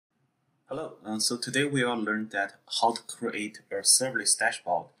Hello, so today we will learn that how to create a serverless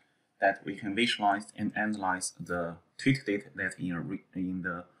dashboard that we can visualize and analyze the tweet data that in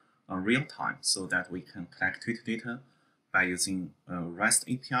the real time, so that we can collect tweet data by using a REST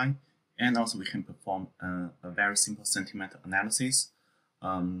API, and also we can perform a very simple sentiment analysis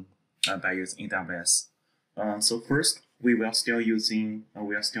by using AWS. So first, we will still use the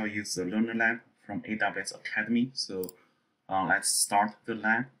Learner Lab from AWS Academy. So let's start the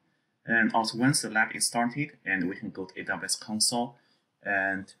lab. And also once the lab is started, and we can go to AWS console,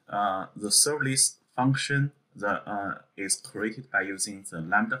 and the serverless function is created by using the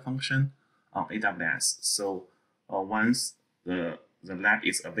Lambda function on AWS. So once the lab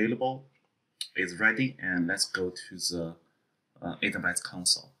is available, is ready, and let's go to the AWS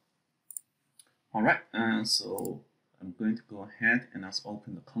console. All right, so I'm going to go ahead and let's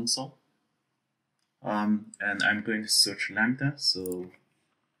open the console. And I'm going to search Lambda. So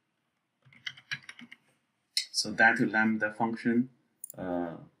that Lambda function,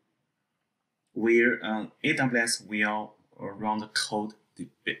 where AWS will run the code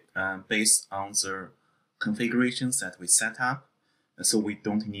based on the configurations that we set up, so we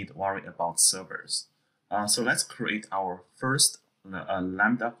don't need to worry about servers. So let's create our first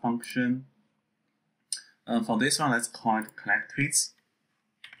Lambda function. For this one, let's call it collect tweets.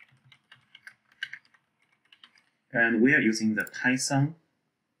 And we are using the Python.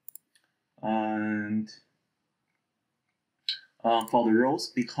 And for the roles,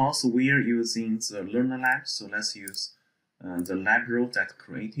 because we are using the Learner Lab, so let's use the lab role that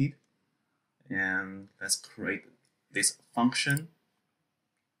created, and let's create this function.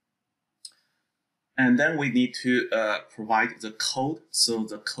 And then we need to provide the code. So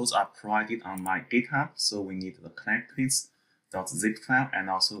the codes are provided on my GitHub. So we need the collect tweets.zip file, and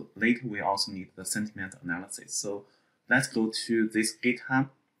also later we also need the sentiment analysis. So let's go to this GitHub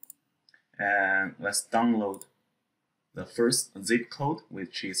and let's download the first zip code,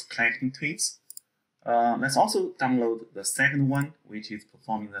 which is collecting tweets. Let's also download the second one, which is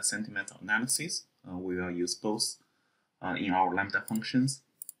performing the sentiment analysis. We will use both in our Lambda functions.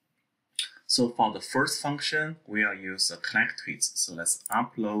 So for the first function, we will use the collect tweets. So let's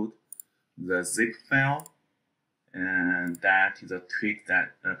upload the zip file, and that is a tweet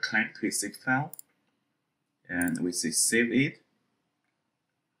that collect tweet zip file, and we say save it.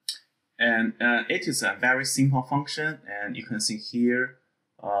 And it is a very simple function, and you can see here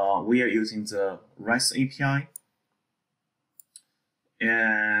we are using the REST API.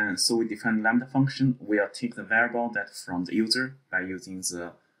 And so we define Lambda function. We'll take the variable that from the user by using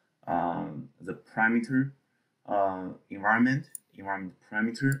the parameter environment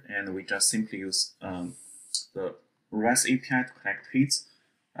parameter, and we just simply use the REST API to collect tweets.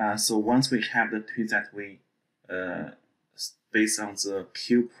 So once we have the tweets that we based on the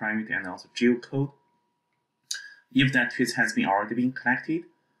Q parameter and also geocode, if that tweet has already been collected,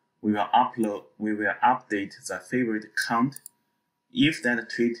 we will update the favorite count. If that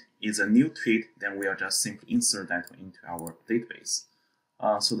tweet is a new tweet, then we'll just simply insert that into our database.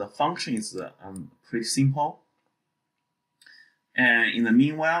 So the function is pretty simple. And in the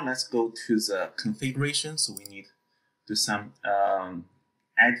meanwhile, let's go to the configuration. So we need to do some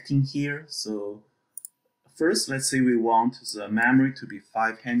editing here. So first, let's say we want the memory to be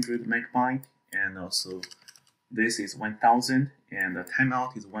 500 megabyte, and also this is 1000, and the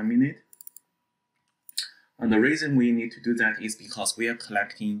timeout is 1 minute. And the reason we need to do that is because we are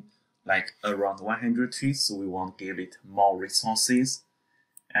collecting like around 100 tweets, so we want to give it more resources,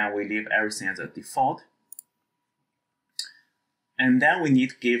 and we leave everything as a default. And then we need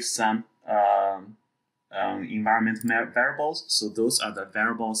to give some environment variables. So those are the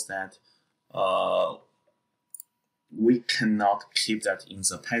variables that we cannot keep that in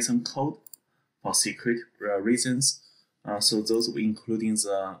the Python code for secret reasons. So those we include in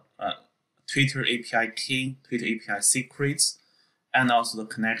the Twitter API key, Twitter API secrets, and also the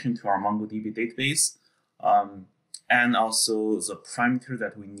connection to our MongoDB database, and also the parameter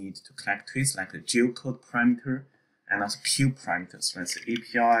that we need to collect tweets, like the geocode parameter, and also Q parameters, let's say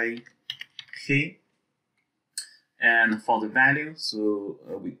API key. And for the value, so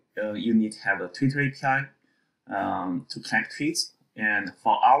you need to have a Twitter API to collect tweets. And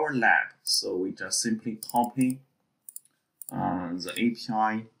for our lab, so we just simply copy the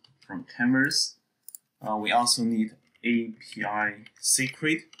API from canvas. We also need API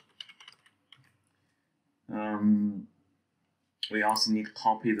secret. We also need to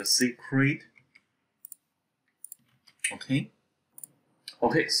copy the secret.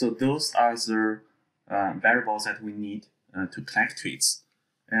 Okay, so those are the variables that we need to collect tweets.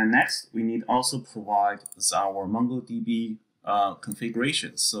 And next, we need also provide our MongoDB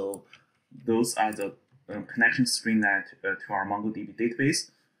configuration. So those are the connection string that to our MongoDB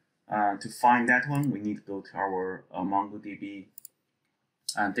database. To find that one, we need to go to our MongoDB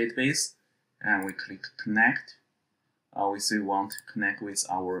database, and we click connect. We say we want to connect with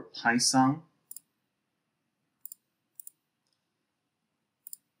our Python.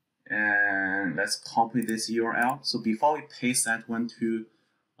 And let's copy this URL. So before we paste that one to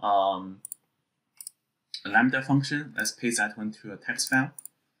a Lambda function, let's paste that one to a text file.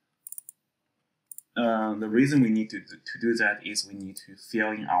 The reason we need to do that is we need to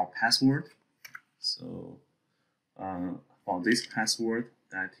fill in our password. So for this password,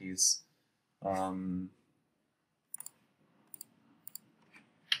 that is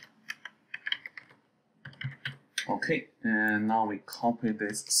okay, and now we copy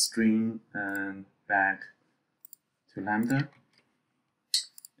this string and back to Lambda.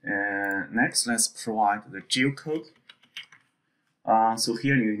 And next, let's provide the geocode. So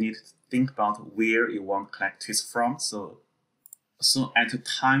here you need to think about where you want to collect tweets from. So at the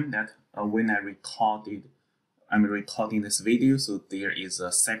time that when I'm recording this video, so there is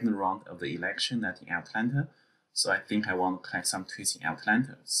a second round of the election that in Atlanta. So I think I want to collect some tweets in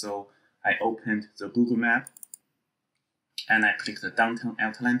Atlanta. So I opened the Google Map and I clicked the downtown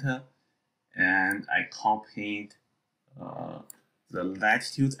Atlanta, and I copied the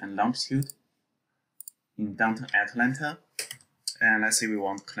latitude and longitude in downtown Atlanta. And let's say we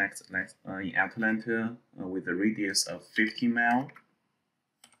want to collect in Atlanta with a radius of 50 miles.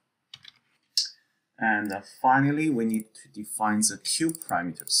 And finally, we need to define the Q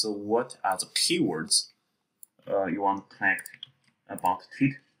parameter. So what are the keywords you want to collect about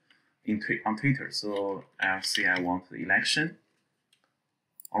tweet on Twitter? So I'll say I want the election.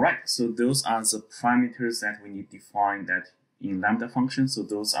 All right, so those are the parameters that we need to define that in Lambda function. So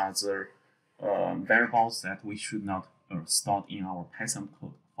those are the variables that we should not store in our Python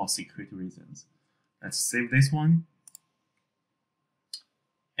code for security reasons. Let's save this one.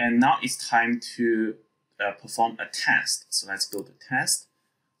 And now it's time to perform a test. So let's go to test.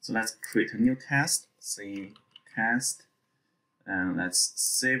 So let's create a new test, say test, and let's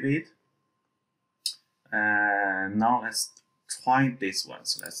save it. And now let's try this one.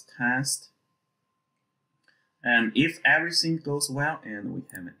 So let's test. And if everything goes well, and we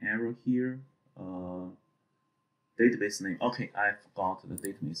have an error here, database name. Okay, I forgot the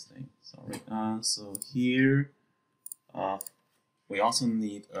database name. Sorry. So here, we also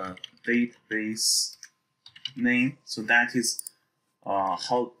need a database name. So that is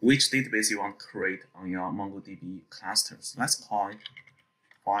which database you want to create on your MongoDB cluster. So let's call it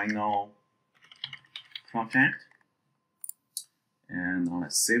final project. And now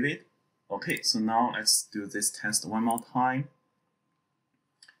let's save it. Okay, so now let's do this test one more time.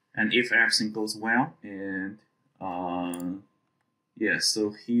 And if everything goes well, and yeah,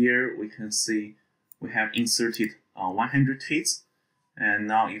 so here we can see we have inserted 100 tweets. And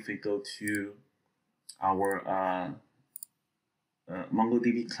now if we go to our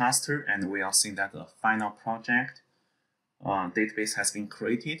MongoDB cluster, and we are seeing that the final project database has been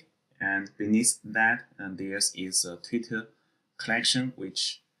created. And beneath that, there is a Twitter collection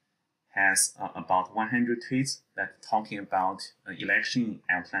which has about 100 tweets that talking about election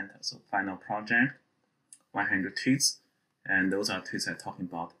in Atlanta. So final project, 100 tweets, and those are tweets that talking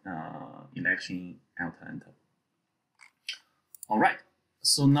about election in Atlanta. All right,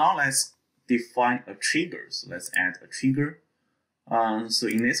 so now let's define a trigger. So let's add a trigger. So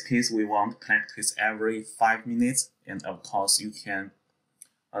in this case, we want to collect tweets every 5 minutes, and of course you can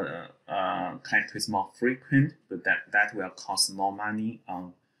collect tweets more frequent, but that will cost more money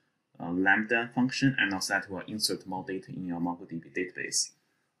on Lambda function, and also that will insert more data in your MongoDB database.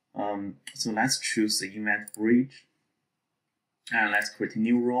 So let's choose the event bridge, and let's create a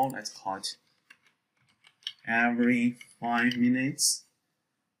new role. Let's call it every 5 minutes.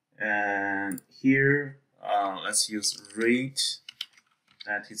 And here, let's use rate,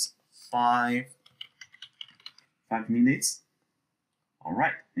 that is 5 minutes. All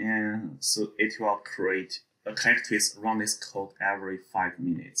right, and so it will create a collect tweets, run this code every 5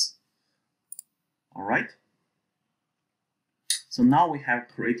 minutes. All right. So now we have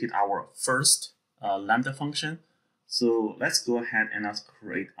created our first Lambda function. So let's go ahead and let's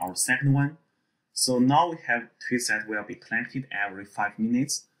create our second one. So now we have tweets that will be collected every 5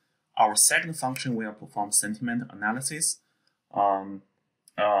 minutes. Our second function will perform sentiment analysis on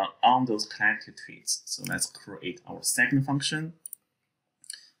those collected tweets. So let's create our second function.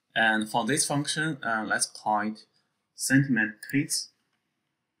 And for this function, let's call it sentiment tweets.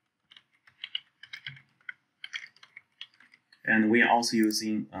 And we are also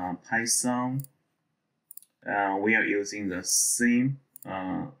using Python. We are using the same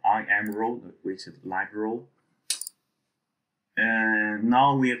IM role, which is live role. And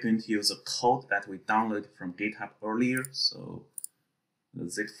now we are going to use a code that we downloaded from GitHub earlier. So the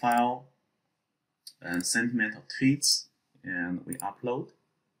zip file and sentimental tweets, and we upload.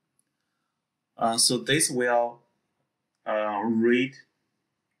 So this will read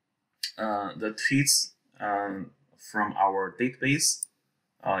the tweets from our database.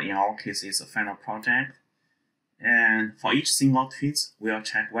 In our case, it's a final project. And for each single tweet, we'll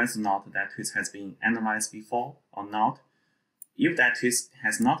check whether or not that tweet has been analyzed before or not. If that tweet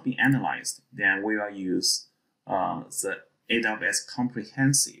has not been analyzed, then we will use the AWS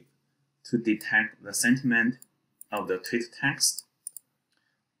Comprehensive to detect the sentiment of the tweet text.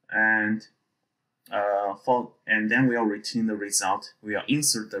 And then we'll return the result. We'll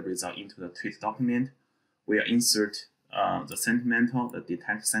insert the result into the tweet document. We'll insert the sentimental, the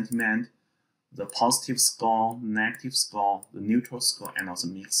detect sentiment, the positive score, negative score, the neutral score, and also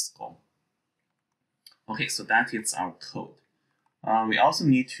mixed score. Okay, so that is our code. We also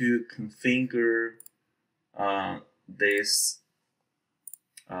need to configure this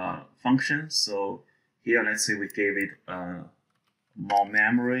function. So here, let's say we gave it more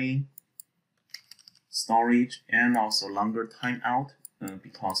memory, storage, and also longer timeout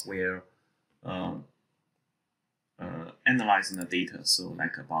because we're analyzing the data, so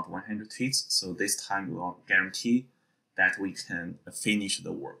like about 100 tweets. So this time we will guarantee that we can finish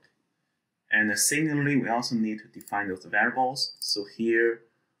the work. And similarly, we also need to define those variables. So here,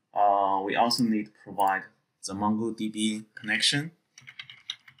 we also need to provide the MongoDB connection,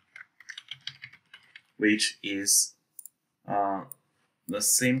 which is the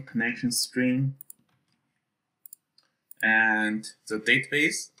same connection string, and the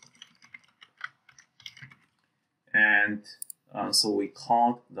database. And so we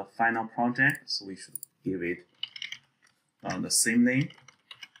called the final project, so we should give it the same name.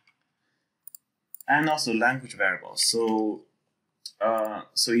 And also language variables. So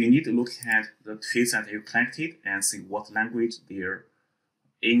you need to look at the tweets that you collected and see what language they're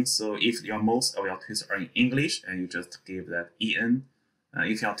in. So if most of your tweets are in English, and you just give that EN.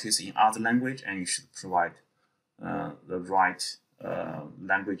 If your tweets in other language, and you should provide the right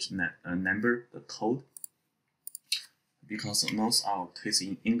language number, the code. Because most of our tweets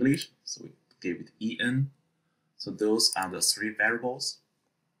in English, so we give it EN. So those are the three variables.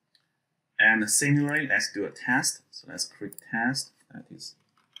 And similarly, let's do a test. So let's create test, that is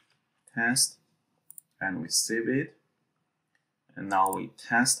test, and we save it. And now we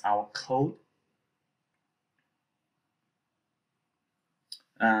test our code.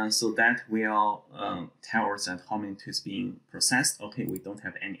 So that will tell us that how many tweets being processed. Okay, we don't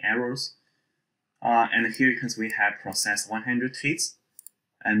have any errors. And here you can see we have processed 100 tweets.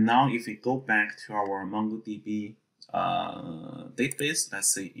 And now if we go back to our MongoDB database,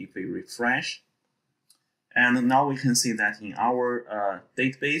 let's say if we refresh, and now we can see that in our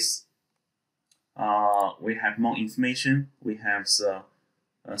database, we have more information. We have the,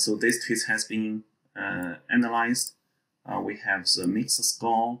 so this tweet has been analyzed. We have the mixed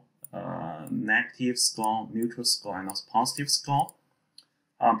score, negative score, neutral score, and also positive score.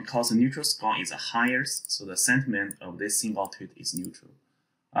 Because the neutral score is the highest, so the sentiment of this single tweet is neutral.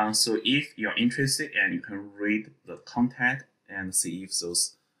 So if you're interested, and you can read the content and see if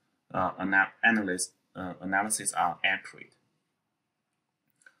those analysis are accurate.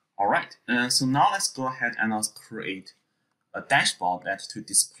 All right, so now let's go ahead and also create a dashboard that to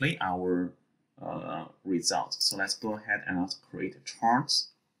display our results. So let's go ahead and also create charts.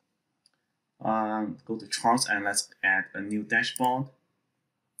 Go to charts and let's add a new dashboard.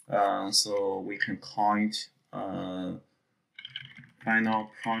 So we can call it final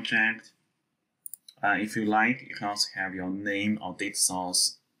project. If you like, you can also have your name or data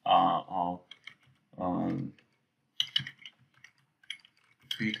source or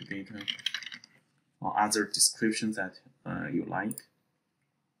tweet data or other descriptions that you like.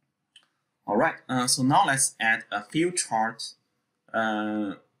 All right, so now let's add a few charts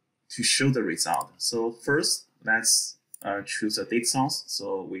to show the result. So first, let's choose a data source.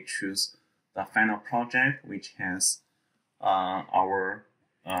 So we choose the final project, which has our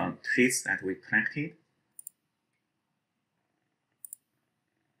tweets that we collected.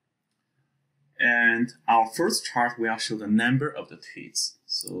 And our first chart will show the number of the tweets.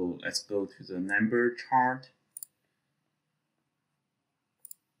 So let's go to the number chart.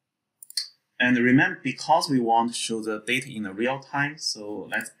 And remember, because we want to show the data in the real time, so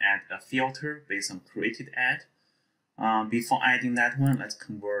let's add a filter based on created ad. Before adding that one, let's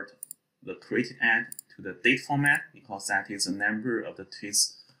convert the created ad to the date format, because that is the number of the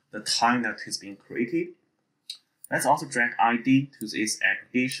tweets, the time that tweets being created. Let's also drag ID to this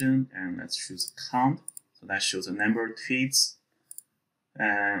aggregation, and let's choose count. So that shows the number of tweets.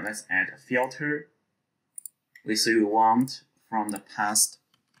 And let's add a filter. We say we want from the past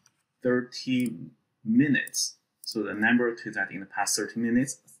 30 minutes. So the number of tweets that in the past 30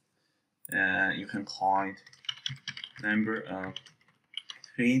 minutes. You can call it number of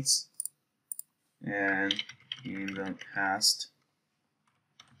tweets and in the past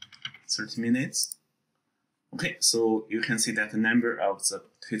 30 minutes. Okay, so you can see that the number of the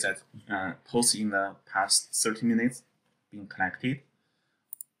tweets that posted in the past 30 minutes being collected.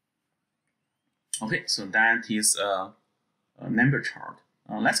 Okay, so that is a number chart.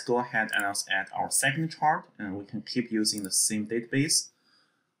 Let's go ahead and also add our second chart, and we can keep using the same database.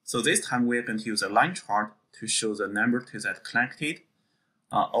 So this time we're going to use a line chart to show the number of tweets that collected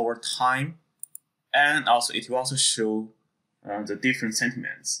over time, and also it will also show the different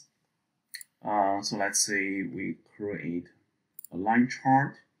sentiments. So let's say we create a line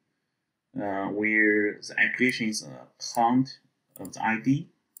chart where the aggregation is a count of the ID,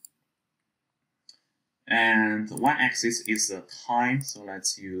 and the y-axis is the time. So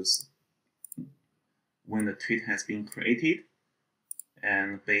let's use when the tweet has been created,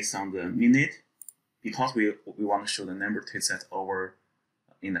 and based on the minute, because we want to show the number of tweets that over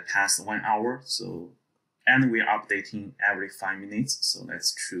in the past 1 hour. So, and we are updating every 5 minutes. So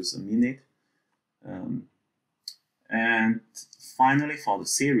let's choose a minute. And finally, for the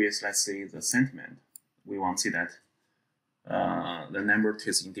series, let's say the sentiment. We want to see that the number of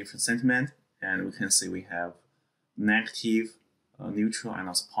tweets in different sentiment, and we can see we have negative, neutral, and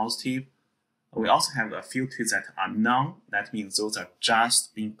also positive. We also have a few tweets that are none. That means those are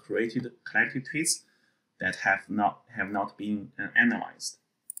just being collected tweets that have not been analyzed.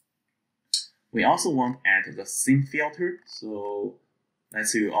 We also want to add the theme filter. So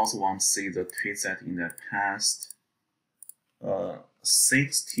let's say we also want to see the tweets that in the past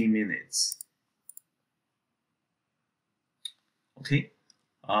 60 minutes. Okay.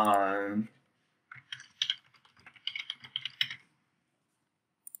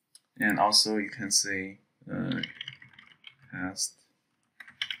 And also you can say past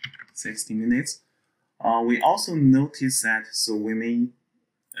 60 minutes. We also notice that, so we may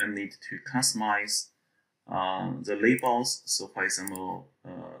need to customize the labels. So for example,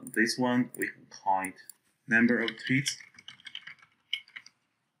 this one, we can call it number of tweets.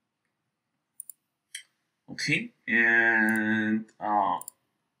 Okay, and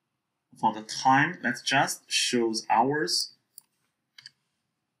for the time, let's just show hours.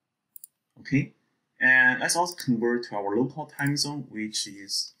 Okay, and let's also convert to our local time zone, which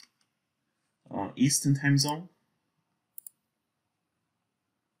is Eastern time zone.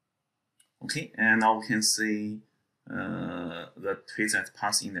 Okay, and now we can see the tweets that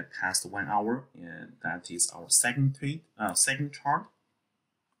passed in the past 1 hour, and that is our second chart.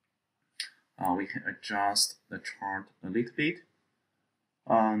 We can adjust the chart a little bit.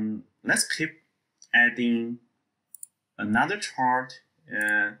 Let's keep adding another chart.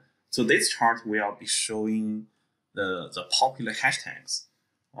 So this chart will be showing the popular hashtags.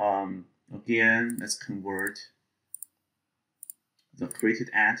 Again, let's convert the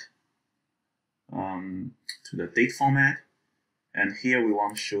created ad to the date format. And here we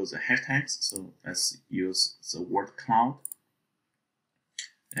want to show the hashtags. So let's use the word cloud.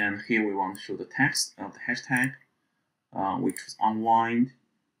 And here we want to show the text of the hashtag, which is unwind.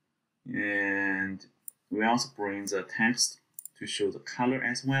 And we also bring the text to show the color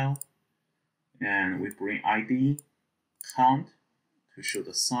as well. And we bring ID, count to show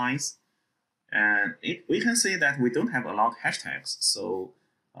the size. And we can see that we don't have a lot of hashtags. So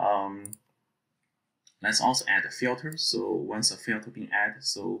let's also add a filter. So once a filter being added,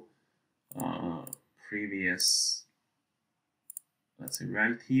 so previous, let's say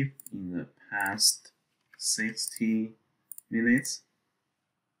relative in the past 60 minutes.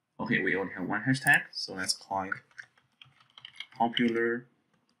 Okay, we only have one hashtag, so let's call it popular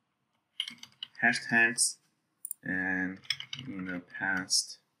hashtags, and in the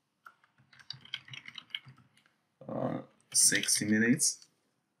past 60 minutes.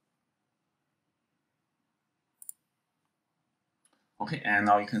 Okay, and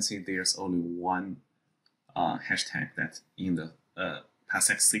now you can see there's only one hashtag that in the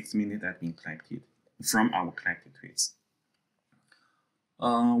past 60 minutes that been collected from our collected tweets.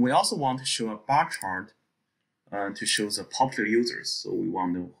 We also want to show a bar chart to show the popular users. So we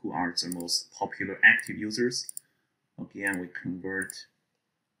want to know who are the most popular active users. Again, we convert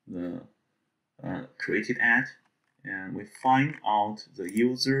the created ad, and we find out the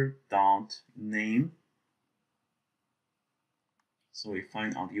user.name. So we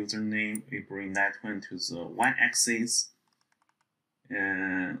find out username, we bring that one to the y-axis,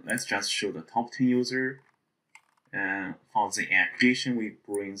 and let's just show the top 10 user. And for the application, we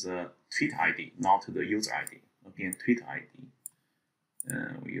bring the tweet ID, not the user ID. Again, tweet ID.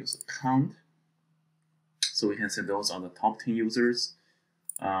 We use a count. So we can say those are the top 10 users.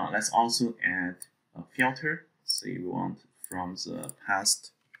 Let's also add a filter. Say we want from the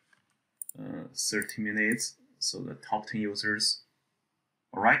past 30 minutes, so the top 10 users.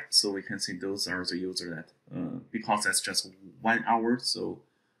 All right, so we can see those are the users that, because that's just 1 hour, so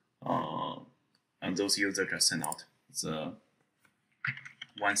and those users just send out the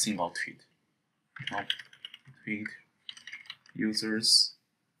one single tweet. Top tweet users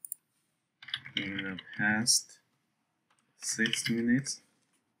in the past 60 minutes.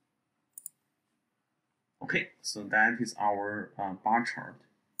 Okay, so that is our bar chart.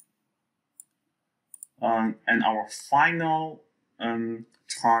 And our final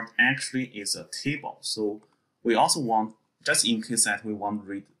chart actually is a table. So we also want, just in case that we want to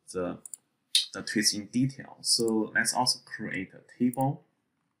read the tweets in detail. So let's also create a table.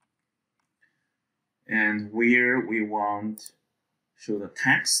 And where we want show the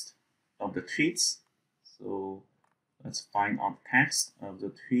text of the tweets. So let's find out text of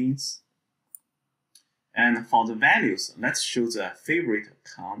the tweets. And for the values, let's show the favorite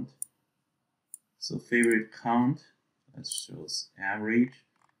count. So favorite count, let's show average.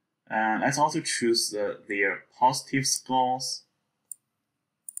 Let's also choose their positive scores.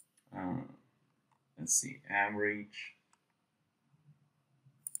 Let's see, average.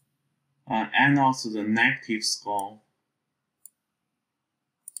 And also the negative score.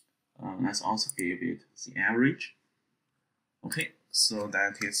 Let's also give it the average. Okay, so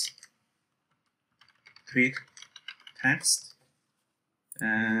that is tweet text,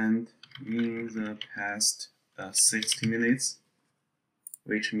 and in the past 60 minutes,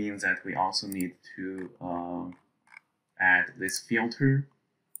 which means that we also need to add this filter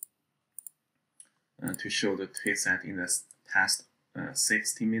to show the tweet set in the past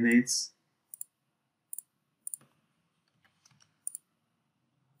 60 minutes.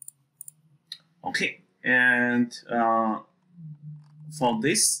 Okay, and for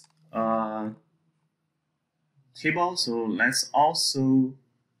this table, so let's also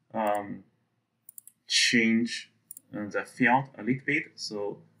change the field a little bit.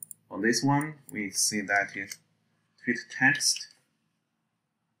 So for this one, we see that is tweet text.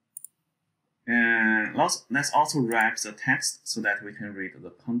 And let's also wrap the text so that we can read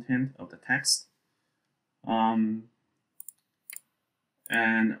the content of the text. And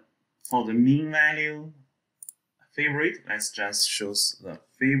for the mean value, favorite, let's just show the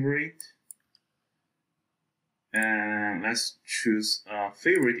favorite. And let's choose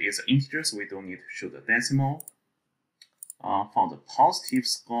favorite is integer, so we don't need to show the decimal. For the positive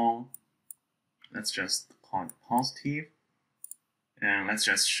score, let's just call it positive. And let's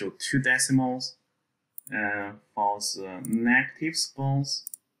just show 2 decimals. For the negative scores,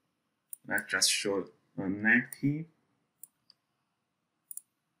 let's just show a negative.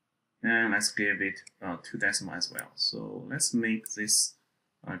 And let's give it 2 decimal as well. So let's make this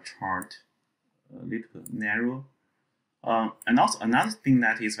chart a little bit narrow. And also another thing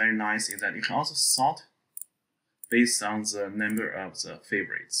that is very nice is that you can also sort based on the number of the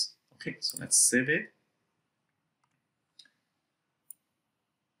favorites. Okay, so let's save it.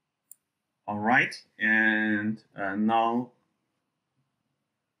 All right, and now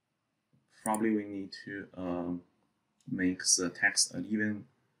probably we need to make the text even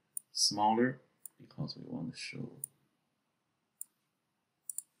smaller because we want to show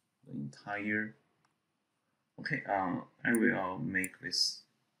the entire. Okay, I will make this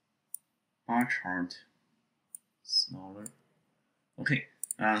bar chart smaller. Okay,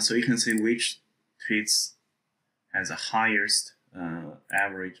 so you can see which tweets has the highest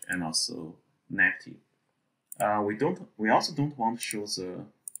average and also negative. We also don't want to show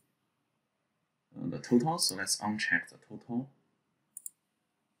the total, so let's uncheck the total.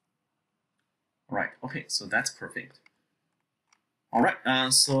 All right, okay, so that's perfect. All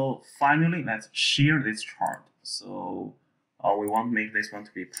right, so finally, let's share this chart. So we want to make this one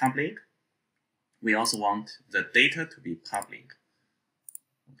to be public. We also want the data to be public.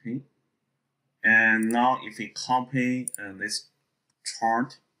 Okay, and now if we copy this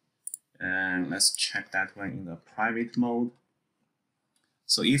chart, and let's check that one in the private mode.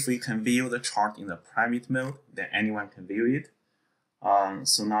 So if we can view the chart in the private mode, then anyone can view it.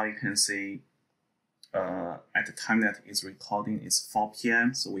 So now you can see at the time that is recording is 4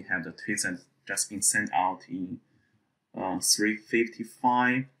 p.m. So we have the tweets that just been sent out in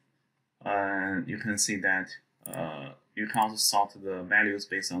 3:55. You can see that you can also sort the values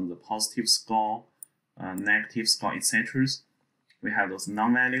based on the positive score, negative score, etc. We have those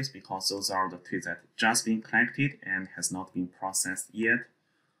non-values because those are the tweets that just been collected and has not been processed yet.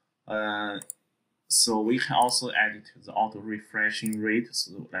 So we can also add it to the auto refreshing rate.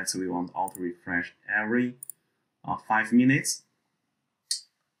 So let's say we want auto refresh every 5 minutes.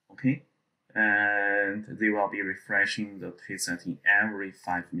 Okay, and they will be refreshing the tweet set in every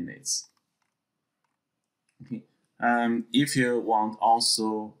 5 minutes. Okay, if you want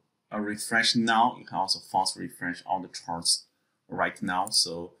also a refresh now, you can also force refresh all the charts right now,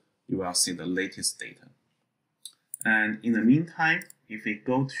 so you will see the latest data. And in the meantime, if we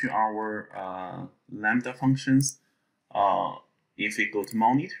go to our Lambda functions, if we go to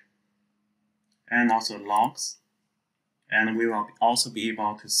monitor and also logs, and we will also be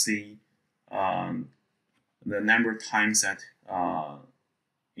able to see the number of times that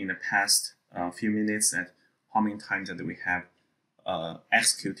in the past few minutes, that how many times that we have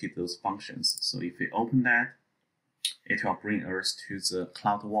executed those functions. So if we open that, it will bring us to the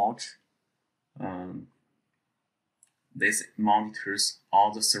CloudWatch. This monitors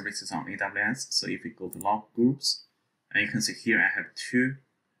all the services on AWS. So if we go to log groups, and you can see here I have 2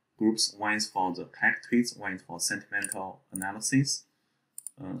 groups. One is for the collect tweets, one is for sentimental analysis.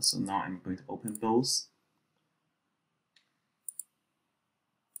 So now I'm going to open those.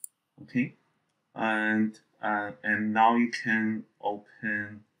 Okay, and now you can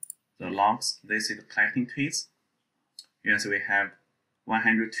open the logs. This is the collecting tweets. Yes, we have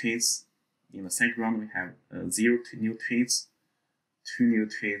 100 tweets. In the second round, we have 0 new tweets, 2 new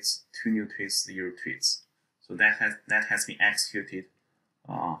tweets, 2 new tweets, 0 tweets. So that has been executed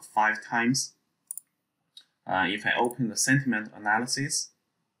 5 times. If I open the sentiment analysis,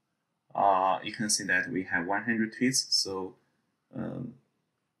 you can see that we have 100 tweets. So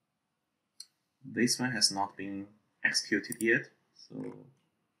this one has not been executed yet. So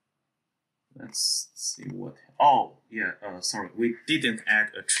let's see what. Oh, yeah. Sorry, we didn't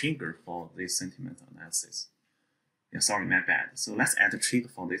add a trigger for this sentiment analysis. Yeah, sorry, my bad. So let's add a trigger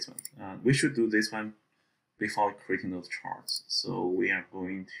for this one. We should do this one before creating those charts. So we are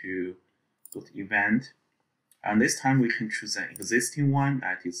going to go to event, and this time we can choose an existing one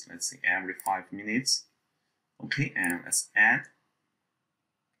that is, let's say, every 5 minutes. Okay, and let's add.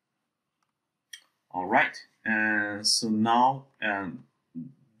 All right, and so now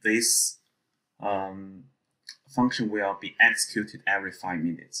this function will be executed every 5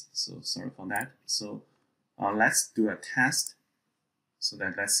 minutes. So sorry for that. So let's do a test. So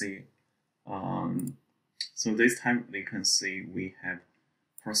that let's see. So this time they can see we have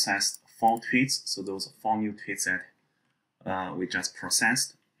processed 4 tweets. So those are 4 new tweets that we just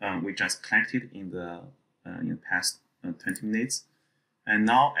processed. We just collected in the past 20 minutes. And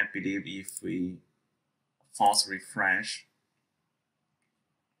now I believe if we force refresh,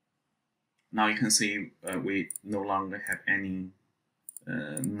 now you can see we no longer have any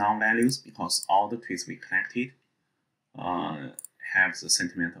non-values because all the tweets we collected have the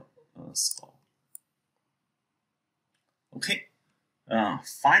sentimental score. Okay,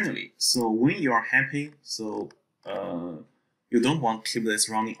 finally, so when you are happy, so you don't want to keep this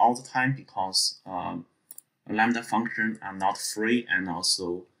running all the time because Lambda functions are not free, and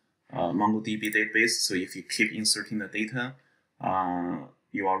also MongoDB database. So if you keep inserting the data,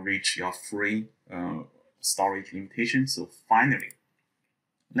 you will reach your free storage limitation. So finally,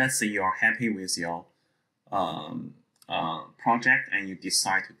 let's say you are happy with your project and you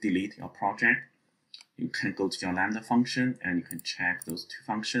decide to delete your project. You can go to your Lambda function and you can check those 2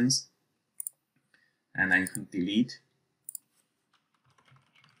 functions, and then you can delete.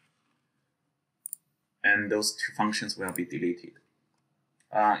 And those 2 functions will be deleted.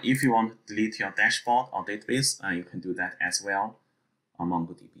 If you want to delete your dashboard or database, you can do that as well on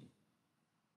MongoDB.